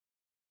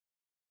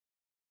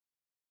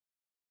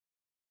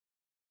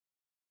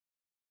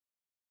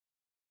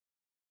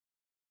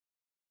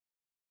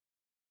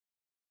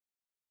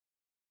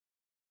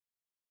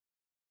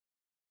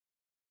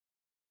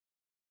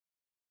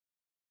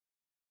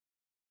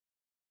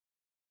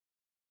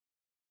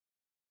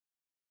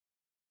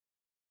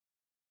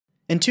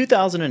In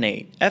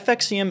 2008,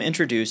 FXCM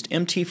introduced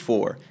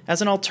MT4 as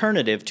an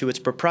alternative to its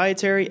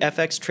proprietary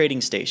FX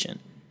trading station.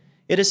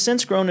 It has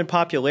since grown in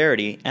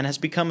popularity and has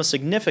become a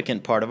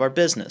significant part of our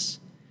business.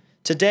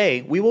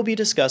 Today, we will be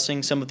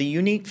discussing some of the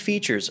unique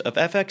features of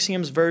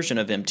FXCM's version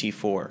of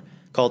MT4,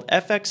 called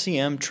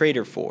FXCM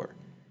Trader 4.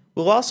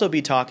 We'll also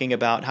be talking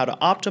about how to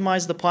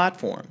optimize the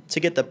platform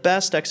to get the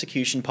best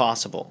execution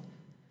possible.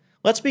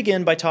 Let's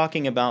begin by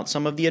talking about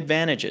some of the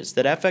advantages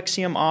that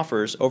FXCM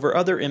offers over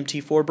other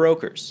MT4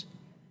 brokers.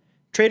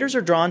 Traders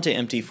are drawn to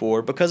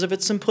MT4 because of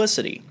its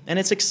simplicity and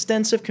its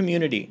extensive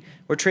community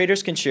where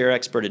traders can share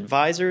expert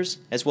advisors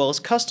as well as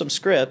custom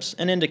scripts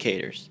and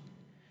indicators.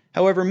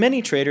 However,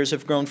 many traders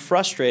have grown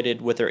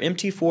frustrated with their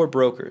MT4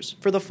 brokers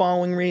for the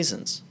following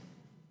reasons.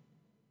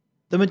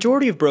 The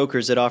majority of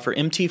brokers that offer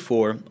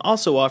MT4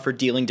 also offer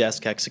dealing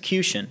desk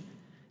execution.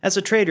 As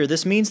a trader,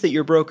 this means that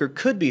your broker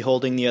could be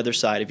holding the other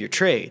side of your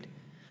trade,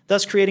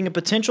 thus creating a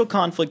potential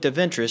conflict of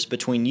interest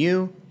between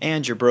you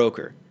and your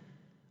broker.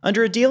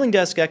 Under a dealing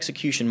desk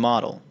execution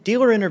model,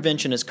 dealer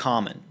intervention is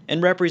common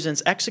and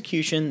represents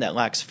execution that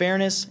lacks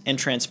fairness and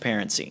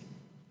transparency.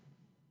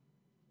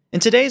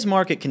 In today's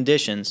market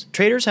conditions,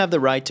 traders have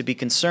the right to be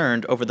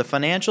concerned over the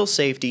financial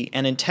safety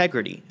and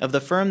integrity of the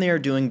firm they are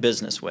doing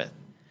business with.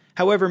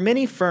 However,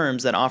 many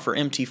firms that offer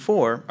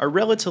MT4 are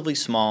relatively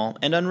small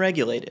and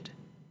unregulated.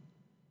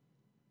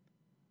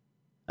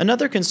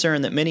 Another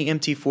concern that many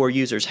MT4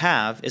 users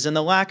have is in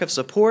the lack of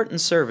support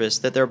and service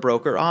that their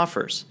broker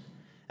offers.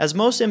 As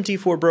most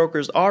MT4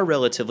 brokers are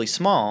relatively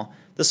small,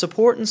 the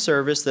support and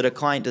service that a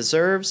client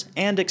deserves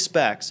and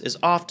expects is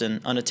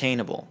often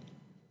unattainable.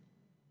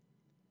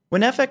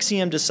 When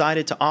FXCM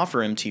decided to offer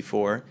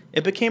MT4,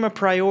 it became a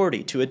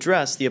priority to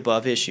address the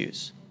above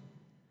issues.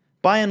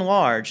 By and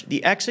large,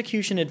 the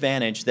execution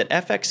advantage that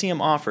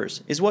FXCM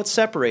offers is what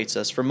separates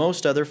us from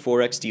most other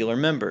Forex dealer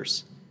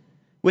members.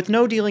 With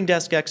no dealing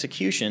desk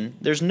execution,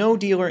 there's no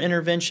dealer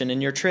intervention in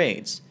your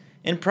trades,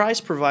 and price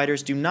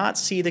providers do not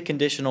see the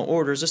conditional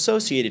orders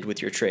associated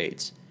with your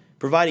trades,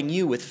 providing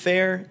you with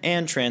fair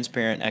and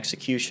transparent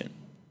execution.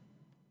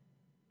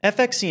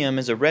 FXCM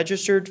is a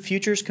registered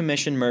Futures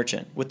Commission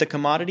merchant with the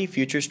Commodity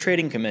Futures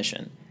Trading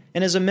Commission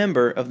and is a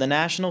member of the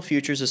National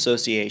Futures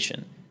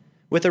Association.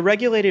 With a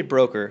regulated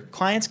broker,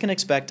 clients can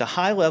expect a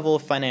high level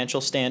of financial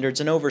standards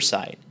and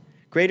oversight,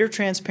 greater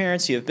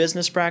transparency of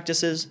business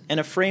practices, and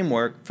a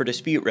framework for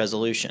dispute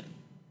resolution.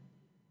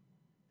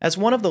 As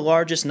one of the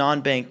largest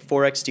non-bank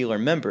Forex dealer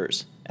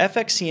members,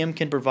 FXCM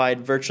can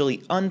provide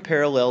virtually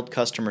unparalleled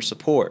customer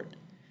support.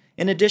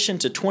 In addition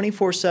to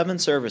 24/7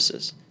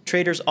 services,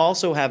 traders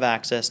also have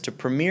access to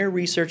premier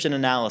research and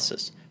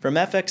analysis from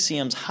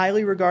FXCM's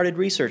highly regarded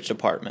research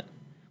department,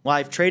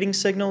 live trading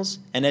signals,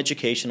 and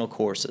educational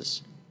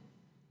courses.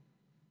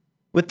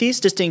 With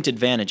these distinct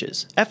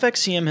advantages,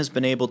 FXCM has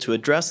been able to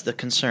address the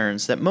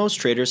concerns that most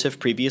traders have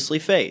previously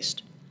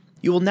faced.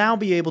 You will now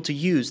be able to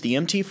use the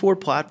MT4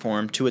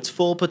 platform to its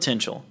full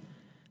potential.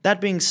 That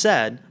being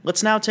said,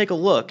 let's now take a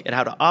look at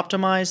how to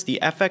optimize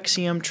the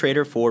FXCM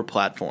Trader 4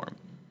 platform.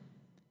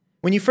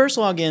 When you first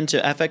log in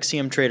to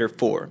FXCM Trader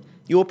 4,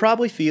 you will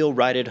probably feel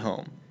right at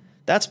home.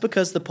 That's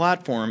because the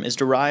platform is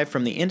derived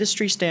from the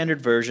industry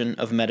standard version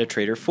of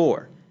MetaTrader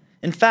 4.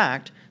 In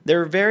fact, there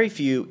are very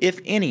few, if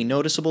any,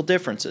 noticeable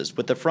differences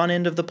with the front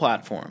end of the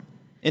platform.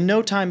 In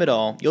no time at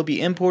all, you'll be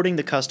importing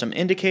the custom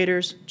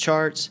indicators,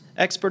 charts,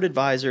 expert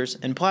advisors,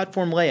 and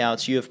platform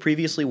layouts you have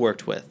previously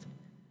worked with.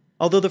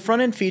 Although the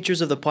front-end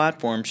features of the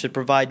platform should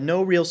provide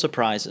no real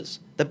surprises,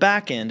 the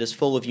back end is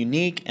full of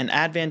unique and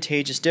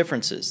advantageous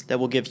differences that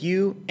will give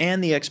you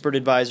and the expert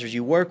advisors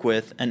you work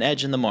with an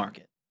edge in the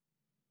market.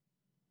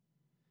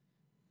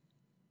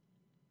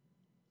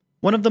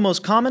 One of the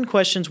most common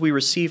questions we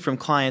receive from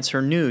clients who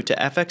are new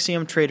to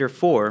FXCM Trader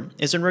 4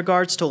 is in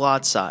regards to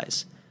lot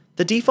size.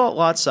 The default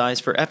lot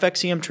size for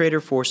FXCM Trader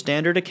 4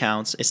 standard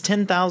accounts is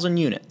 10,000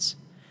 units.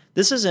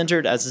 This is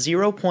entered as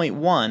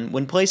 0.1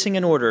 when placing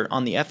an order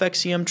on the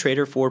FXCM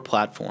Trader 4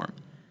 platform.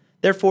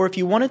 Therefore, if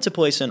you wanted to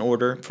place an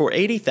order for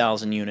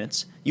 80,000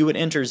 units, you would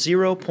enter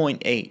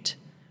 0.8,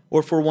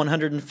 or for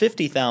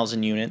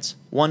 150,000 units,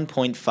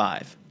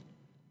 1.5.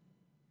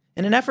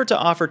 In an effort to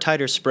offer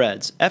tighter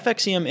spreads,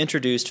 FXCM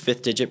introduced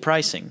fifth-digit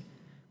pricing.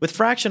 With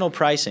fractional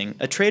pricing,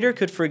 a trader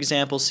could, for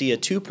example, see a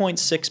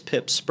 2.6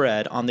 pips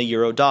spread on the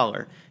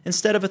euro-dollar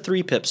instead of a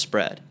 3 pips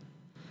spread.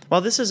 While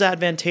this is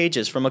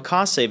advantageous from a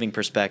cost-saving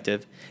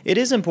perspective, it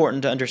is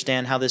important to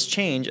understand how this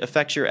change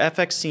affects your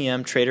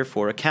FXCM Trader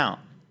 4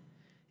 account.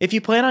 If you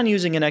plan on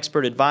using an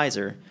expert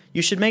advisor,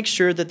 you should make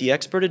sure that the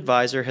expert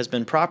advisor has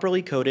been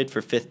properly coded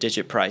for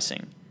fifth-digit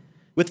pricing.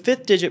 With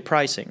fifth-digit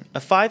pricing, a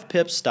 5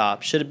 pips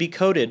stop should be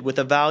coded with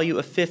a value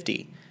of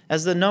 50,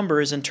 as the number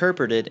is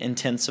interpreted in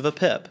tenths of a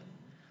pip.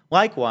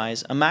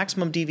 Likewise, a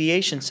maximum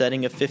deviation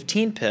setting of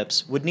 15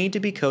 pips would need to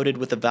be coded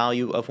with a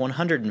value of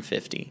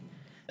 150.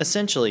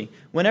 Essentially,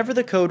 whenever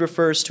the code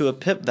refers to a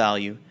pip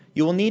value,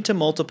 you will need to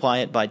multiply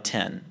it by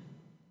 10.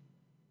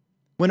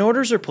 When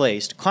orders are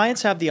placed,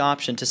 clients have the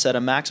option to set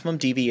a maximum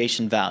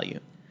deviation value.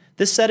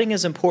 This setting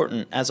is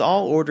important as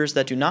all orders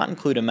that do not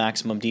include a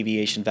maximum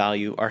deviation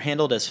value are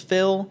handled as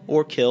fill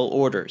or kill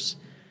orders.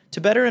 To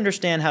better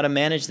understand how to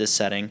manage this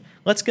setting,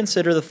 let's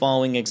consider the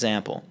following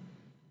example.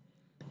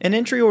 An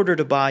entry order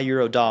to buy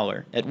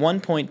euro-dollar at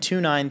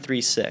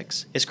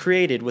 1.2936 is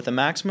created with a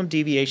maximum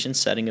deviation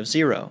setting of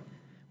 0.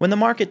 When the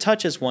market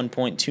touches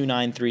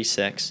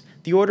 1.2936,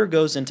 the order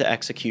goes into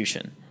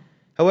execution.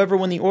 However,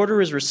 when the order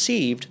is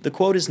received, the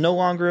quote is no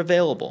longer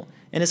available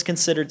and is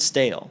considered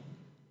stale.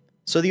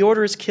 So the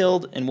order is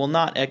killed and will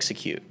not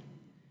execute.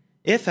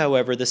 If,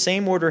 however, the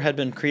same order had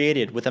been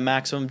created with a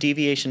maximum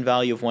deviation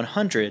value of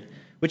 100,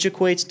 which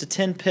equates to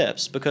 10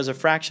 pips because of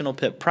fractional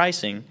pip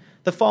pricing,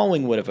 the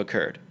following would have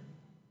occurred.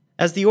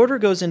 As the order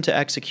goes into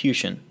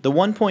execution, the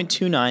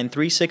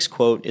 1.2936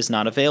 quote is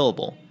not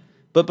available.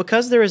 But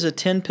because there is a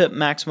 10 pip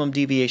maximum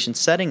deviation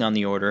setting on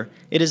the order,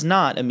 it is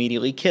not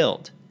immediately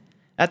killed.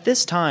 At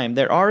this time,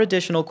 there are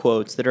additional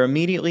quotes that are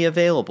immediately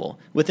available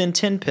within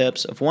 10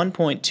 pips of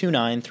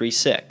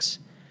 1.2936.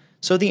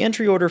 So the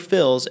entry order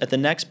fills at the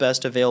next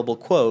best available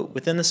quote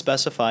within the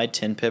specified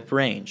 10 pip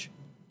range.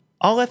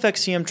 All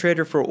FXCM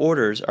Trader 4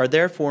 orders are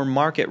therefore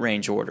market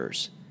range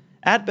orders.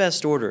 At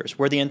best orders,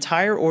 where the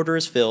entire order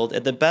is filled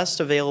at the best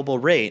available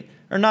rate,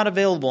 are not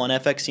available on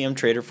FXCM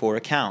Trader 4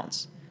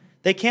 accounts.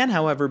 They can,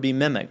 however, be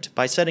mimicked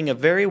by setting a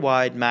very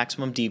wide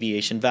maximum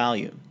deviation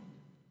value.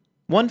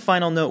 One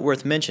final note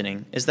worth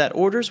mentioning is that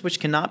orders which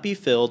cannot be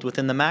filled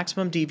within the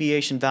maximum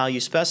deviation value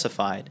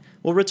specified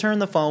will return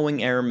the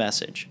following error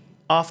message: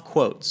 off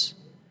quotes.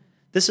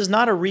 This is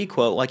not a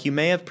requote like you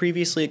may have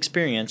previously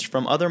experienced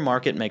from other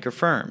market maker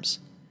firms.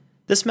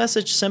 This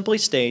message simply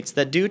states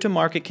that due to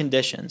market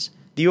conditions,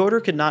 the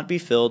order could not be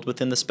filled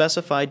within the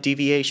specified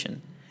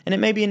deviation, and it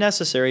may be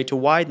necessary to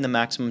widen the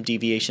maximum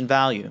deviation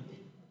value.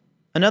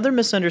 Another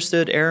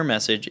misunderstood error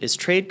message is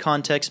trade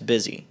context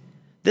busy.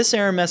 This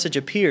error message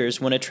appears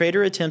when a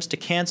trader attempts to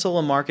cancel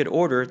a market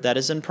order that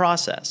is in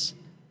process.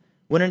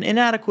 When an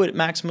inadequate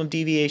maximum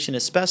deviation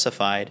is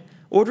specified,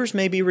 orders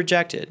may be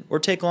rejected or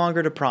take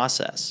longer to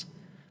process.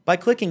 By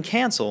clicking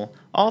Cancel,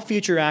 all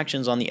future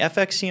actions on the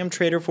FXCM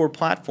Trader 4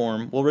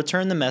 platform will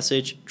return the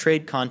message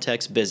Trade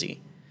Context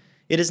Busy.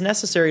 It is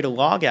necessary to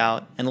log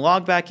out and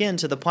log back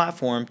into the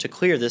platform to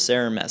clear this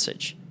error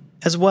message.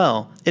 As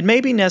well, it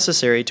may be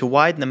necessary to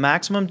widen the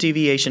maximum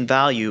deviation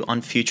value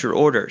on future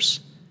orders.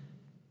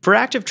 For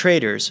active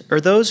traders,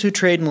 or those who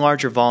trade in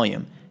larger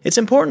volume, it's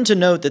important to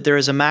note that there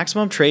is a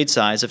maximum trade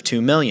size of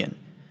 2 million.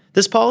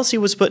 This policy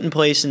was put in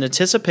place in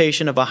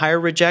anticipation of a higher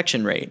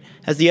rejection rate,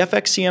 as the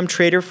FXCM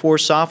Trader 4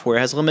 software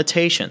has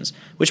limitations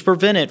which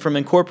prevent it from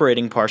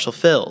incorporating partial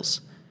fills.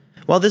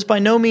 While this by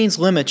no means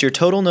limits your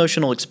total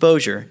notional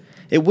exposure,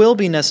 it will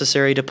be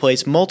necessary to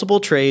place multiple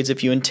trades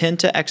if you intend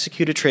to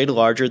execute a trade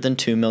larger than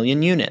 2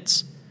 million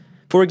units.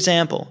 For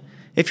example,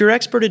 if your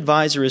expert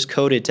advisor is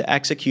coded to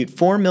execute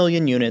 4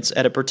 million units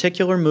at a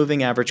particular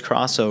moving average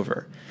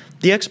crossover,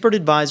 the expert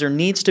advisor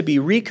needs to be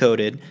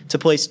recoded to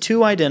place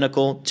 2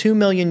 identical 2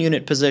 million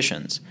unit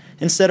positions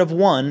instead of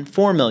one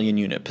 4 million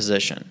unit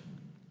position.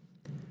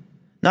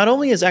 Not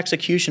only is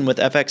execution with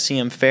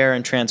FXCM fair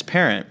and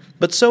transparent,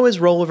 but so is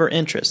rollover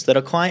interest that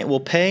a client will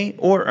pay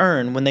or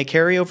earn when they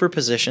carry over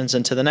positions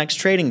into the next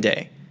trading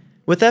day.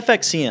 With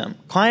FXCM,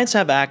 clients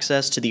have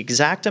access to the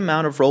exact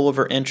amount of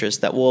rollover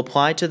interest that will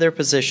apply to their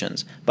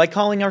positions by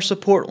calling our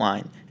support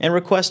line and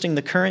requesting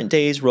the current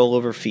day's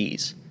rollover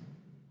fees.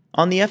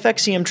 On the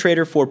FXCM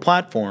Trader 4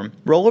 platform,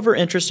 rollover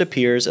interest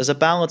appears as a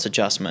balance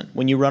adjustment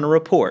when you run a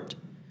report.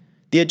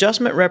 The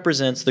adjustment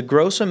represents the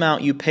gross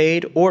amount you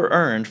paid or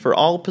earned for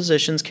all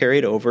positions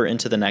carried over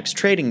into the next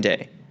trading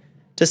day.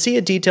 To see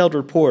a detailed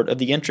report of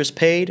the interest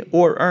paid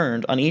or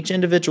earned on each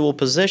individual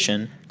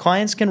position,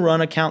 clients can run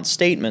account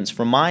statements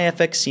from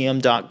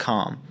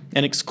myfxcm.com,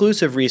 an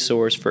exclusive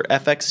resource for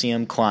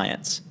FXCM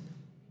clients.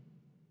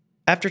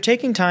 After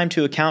taking time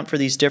to account for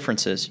these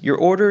differences, your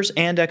orders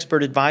and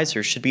expert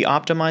advisors should be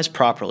optimized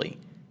properly.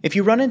 If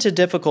you run into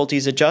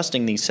difficulties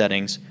adjusting these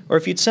settings, or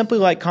if you'd simply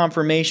like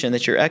confirmation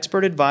that your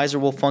expert advisor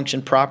will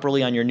function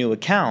properly on your new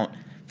account,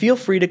 feel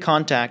free to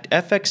contact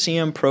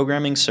FXCM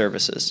Programming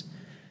Services.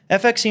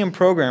 FXCM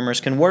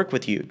programmers can work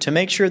with you to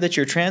make sure that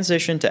your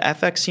transition to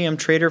FXCM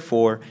Trader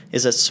 4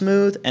 is as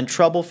smooth and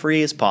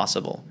trouble-free as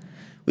possible.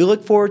 We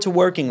look forward to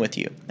working with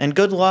you, and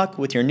good luck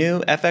with your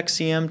new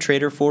FXCM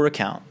Trader 4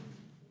 account.